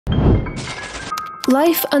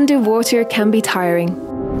Life underwater can be tiring,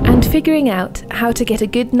 and figuring out how to get a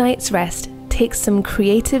good night's rest takes some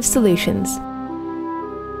creative solutions.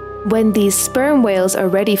 When these sperm whales are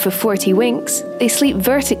ready for 40 winks, they sleep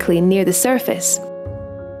vertically near the surface.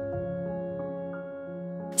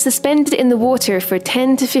 Suspended in the water for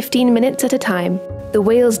 10 to 15 minutes at a time, the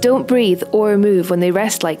whales don't breathe or move when they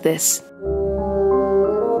rest like this.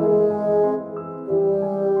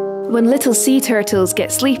 When little sea turtles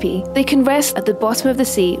get sleepy, they can rest at the bottom of the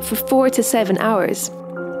sea for 4 to 7 hours.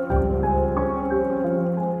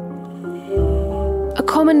 A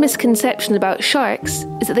common misconception about sharks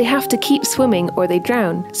is that they have to keep swimming or they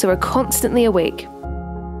drown, so are constantly awake.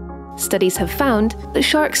 Studies have found that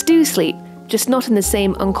sharks do sleep, just not in the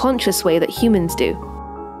same unconscious way that humans do.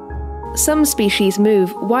 Some species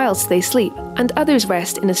move whilst they sleep, and others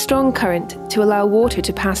rest in a strong current to allow water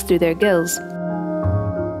to pass through their gills.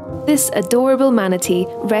 This adorable manatee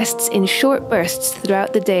rests in short bursts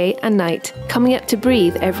throughout the day and night, coming up to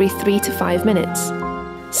breathe every 3 to 5 minutes.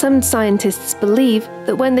 Some scientists believe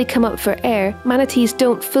that when they come up for air, manatees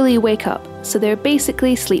don't fully wake up, so they're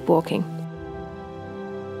basically sleepwalking.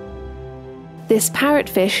 This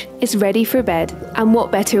parrotfish is ready for bed, and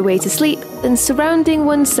what better way to sleep than surrounding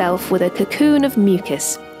oneself with a cocoon of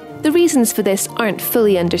mucus? The reasons for this aren't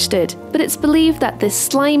fully understood, but it's believed that this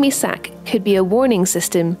slimy sac could be a warning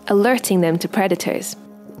system alerting them to predators.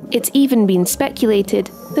 It's even been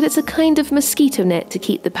speculated that it's a kind of mosquito net to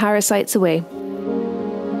keep the parasites away.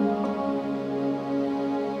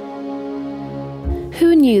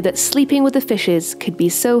 Who knew that sleeping with the fishes could be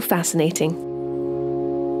so fascinating?